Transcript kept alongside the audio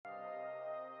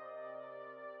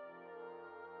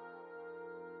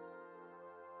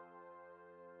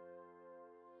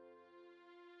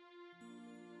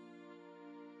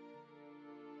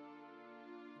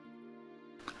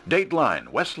Dateline,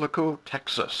 Weslaco,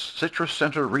 Texas, Citrus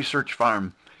Center Research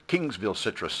Farm, Kingsville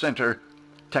Citrus Center,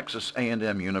 Texas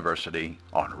A&M University,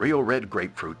 on Rio Red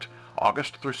grapefruit,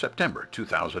 August through September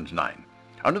 2009,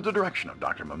 under the direction of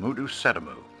Dr. Mamoudou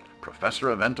Setamu, Professor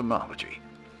of Entomology.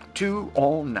 2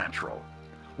 all-natural,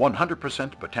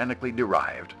 100% botanically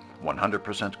derived,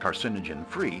 100%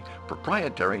 carcinogen-free,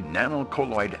 proprietary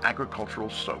nanocolloid agricultural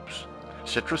soaps,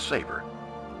 Citrus Savor,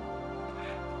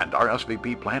 and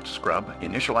RSVP Plant Scrub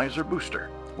Initializer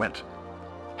Booster went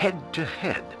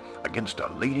head-to-head against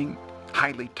a leading,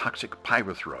 highly toxic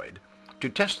pyrethroid to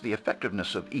test the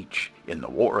effectiveness of each in the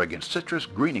war against citrus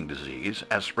greening disease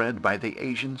as spread by the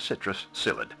Asian Citrus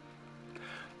Psyllid.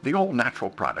 The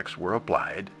all-natural products were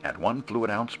applied at 1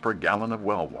 fluid ounce per gallon of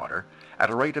well water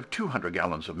at a rate of 200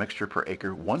 gallons of mixture per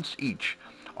acre once each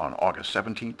on August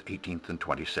 17th, 18th, and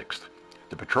 26th.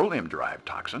 The petroleum-derived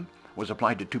toxin was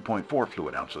applied to 2.4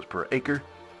 fluid ounces per acre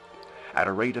at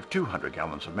a rate of 200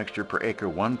 gallons of mixture per acre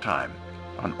one time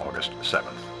on August 7th.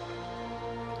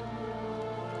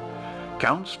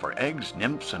 Counts for eggs,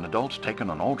 nymphs, and adults taken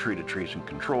on all treated trees and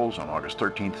controls on August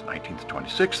 13th, 19th,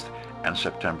 26th, and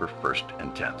September 1st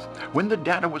and 10th. When the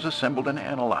data was assembled and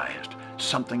analyzed,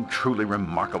 something truly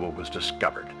remarkable was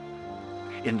discovered.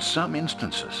 In some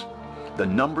instances, the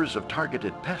numbers of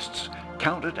targeted pests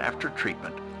counted after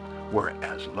treatment were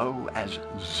as low as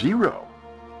 0.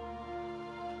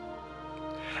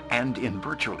 And in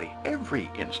virtually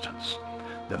every instance,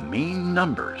 the mean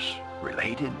numbers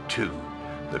related to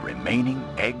the remaining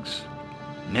eggs,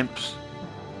 nymphs,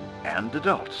 and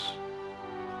adults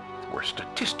were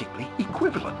statistically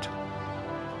equivalent.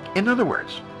 In other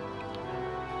words,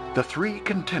 the 3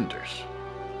 contenders,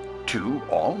 2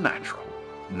 all-natural,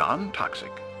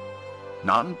 non-toxic,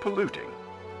 non-polluting,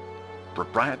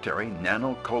 proprietary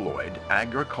nanocolloid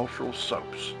agricultural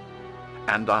soaps,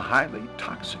 and a highly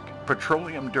toxic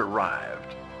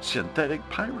petroleum-derived synthetic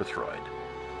pyrethroid,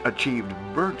 achieved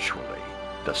virtually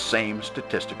the same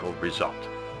statistical result: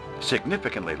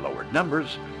 significantly lowered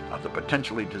numbers of the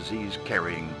potentially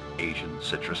disease-carrying Asian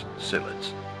citrus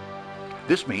psyllids.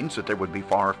 This means that there would be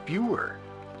far fewer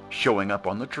showing up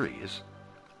on the trees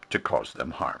to cause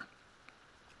them harm.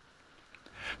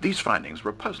 These findings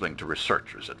were puzzling to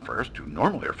researchers at first, who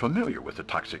normally are familiar with the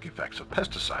toxic effects of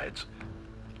pesticides.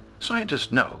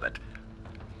 Scientists know that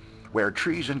where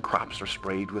trees and crops are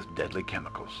sprayed with deadly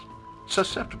chemicals,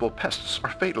 susceptible pests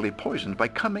are fatally poisoned by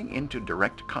coming into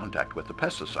direct contact with the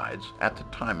pesticides at the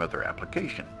time of their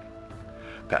application.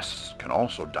 Pests can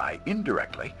also die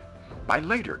indirectly by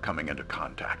later coming into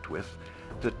contact with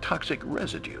the toxic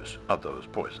residues of those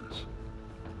poisons.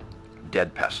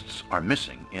 Dead pests are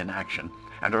missing in action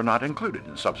and are not included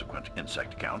in subsequent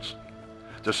insect counts.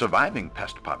 The surviving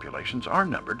pest populations are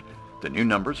numbered, the new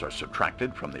numbers are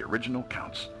subtracted from the original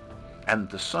counts, and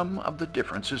the sum of the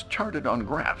difference is charted on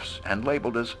graphs and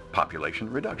labeled as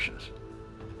population reductions.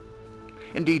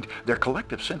 Indeed, their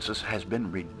collective census has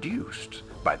been reduced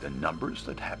by the numbers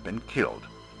that have been killed.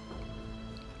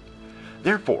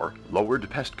 Therefore, lowered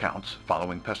pest counts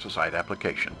following pesticide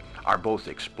application are both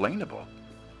explainable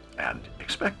and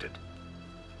expected.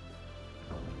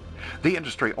 The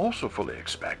industry also fully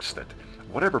expects that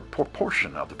whatever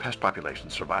proportion of the pest population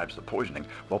survives the poisoning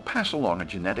will pass along a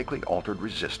genetically altered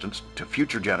resistance to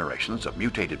future generations of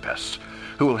mutated pests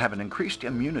who will have an increased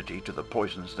immunity to the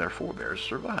poisons their forebears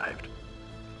survived.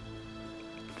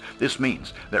 This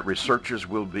means that researchers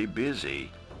will be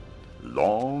busy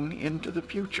long into the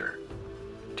future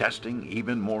testing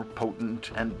even more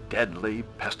potent and deadly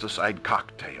pesticide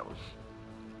cocktails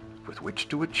with which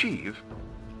to achieve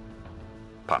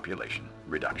population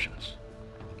reductions.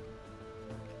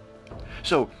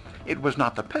 So it was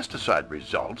not the pesticide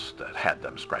results that had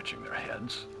them scratching their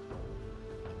heads.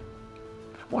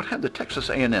 What had the Texas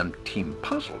A&M team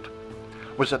puzzled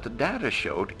was that the data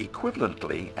showed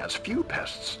equivalently as few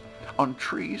pests on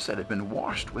trees that had been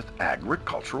washed with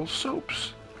agricultural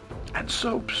soaps. And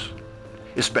soaps,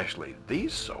 especially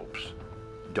these soaps,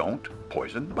 don't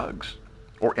poison bugs,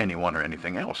 or anyone or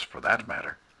anything else for that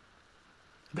matter.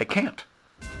 They can't.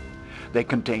 They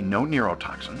contain no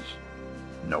neurotoxins,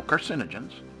 no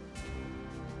carcinogens,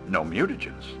 no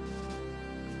mutagens,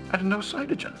 and no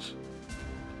cytogens.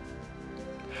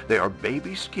 They are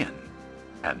baby skin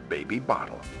and baby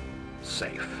bottle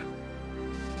safe.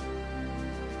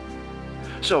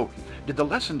 So, did the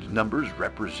lessened numbers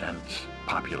represent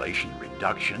population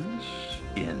reductions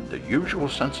in the usual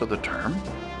sense of the term,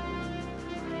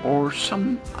 or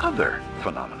some other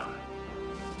phenomenon?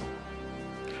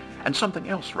 And something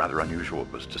else rather unusual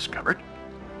was discovered.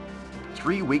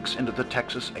 3 weeks into the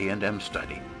Texas A&M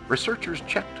study, researchers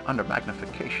checked under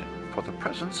magnification for the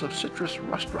presence of citrus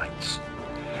rust mites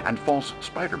and false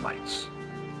spider mites,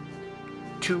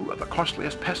 two of the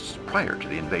costliest pests prior to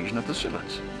the invasion of the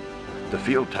psyllids. The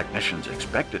field technicians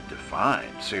expected to find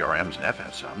CRMs and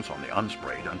FSMs on the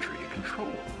unsprayed, untreated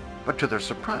control, but to their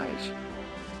surprise,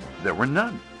 there were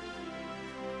none.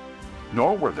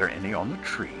 Nor were there any on the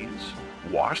trees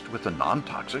washed with the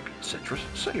non-toxic citrus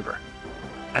savor,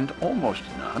 and almost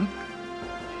none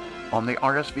on the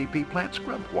RSVP plant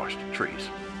scrub washed trees.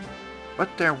 But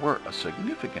there were a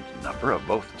significant number of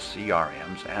both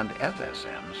CRMs and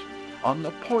FSMs on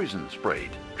the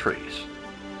poison-sprayed trees.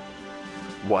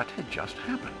 What had just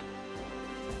happened?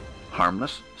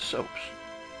 Harmless soaps,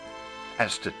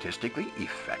 as statistically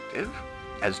effective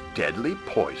as deadly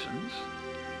poisons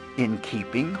in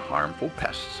keeping harmful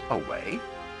pests away,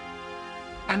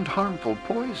 and harmful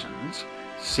poisons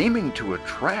seeming to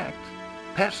attract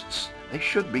pests they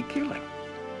should be killing.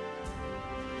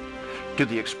 To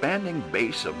the expanding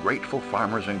base of grateful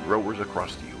farmers and growers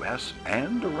across the U.S.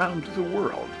 and around the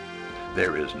world,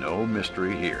 there is no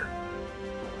mystery here.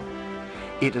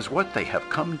 It is what they have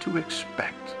come to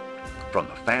expect from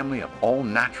the family of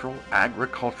all-natural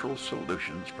agricultural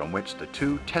solutions from which the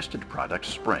two tested products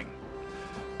spring,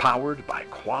 powered by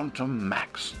Quantum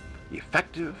Max,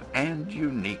 effective and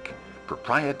unique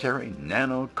proprietary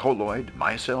nanocolloid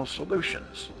micelle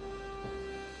solutions.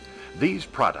 These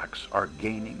products are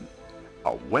gaining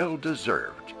a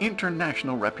well-deserved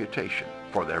international reputation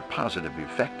for their positive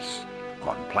effects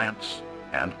on plants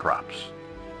and crops.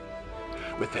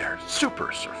 With their super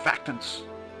surfactants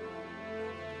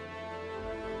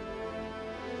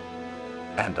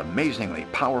and amazingly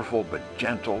powerful but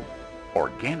gentle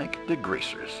organic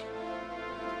degreasers.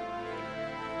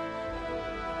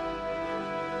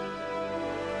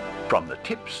 From the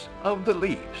tips of the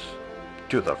leaves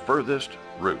to the furthest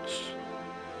roots,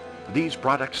 these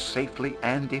products safely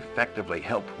and effectively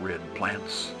help rid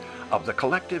plants of the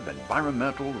collective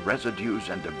environmental residues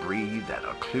and debris that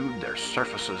occlude their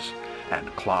surfaces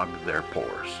and clog their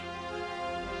pores.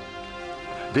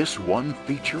 This one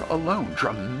feature alone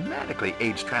dramatically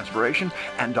aids transpiration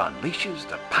and unleashes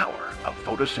the power of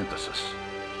photosynthesis.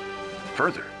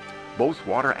 Further, both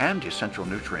water and essential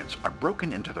nutrients are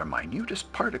broken into their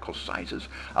minutest particle sizes,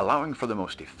 allowing for the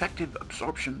most effective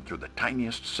absorption through the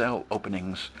tiniest cell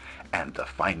openings and the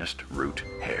finest root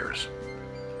hairs.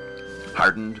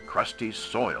 Hardened, crusty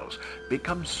soils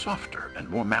become softer and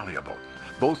more malleable,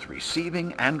 both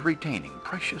receiving and retaining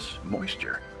precious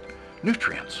moisture.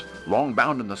 Nutrients, long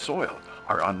bound in the soil,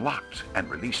 are unlocked and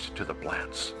released to the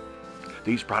plants.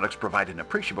 These products provide an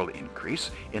appreciable increase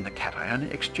in the cation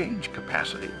exchange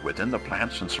capacity within the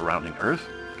plants and surrounding earth,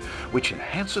 which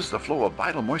enhances the flow of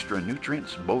vital moisture and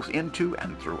nutrients both into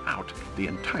and throughout the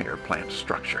entire plant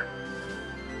structure.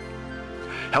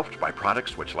 Helped by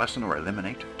products which lessen or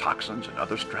eliminate toxins and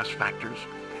other stress factors,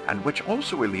 and which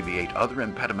also alleviate other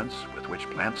impediments with which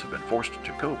plants have been forced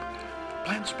to cope,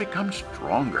 plants become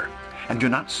stronger and do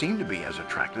not seem to be as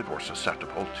attractive or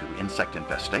susceptible to insect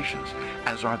infestations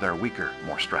as are their weaker,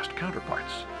 more stressed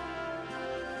counterparts.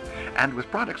 And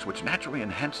with products which naturally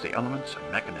enhance the elements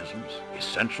and mechanisms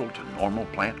essential to normal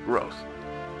plant growth,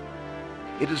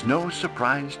 it is no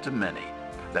surprise to many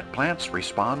that plants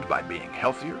respond by being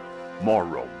healthier, more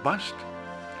robust,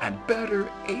 and better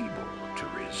able to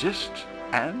resist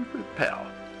and repel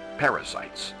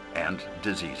parasites and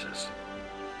diseases.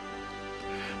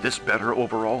 This better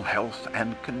overall health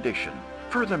and condition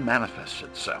further manifests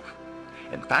itself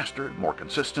in faster, more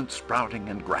consistent sprouting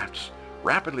and grafts,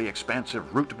 rapidly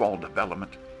expansive root ball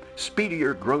development,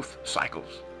 speedier growth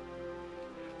cycles,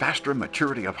 faster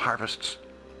maturity of harvests,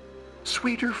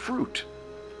 sweeter fruit,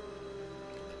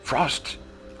 frost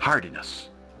hardiness,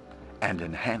 and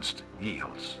enhanced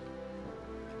yields.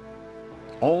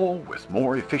 All with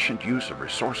more efficient use of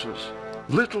resources,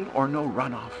 little or no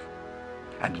runoff,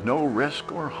 and no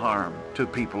risk or harm to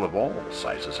people of all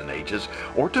sizes and ages,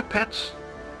 or to pets,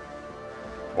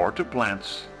 or to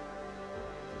plants,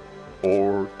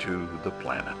 or to the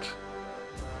planet.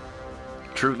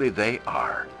 Truly they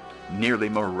are nearly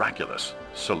miraculous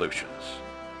solutions.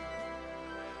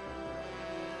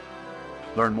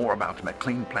 Learn more about them at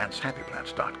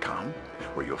cleanplantshappyplants.com,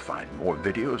 where you'll find more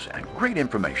videos and great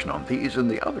information on these and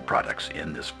the other products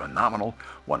in this phenomenal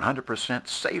 100%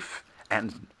 safe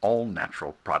and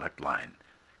all-natural product line.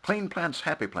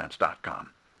 cleanplantshappyplants.com.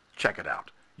 Check it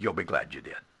out. You'll be glad you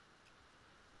did.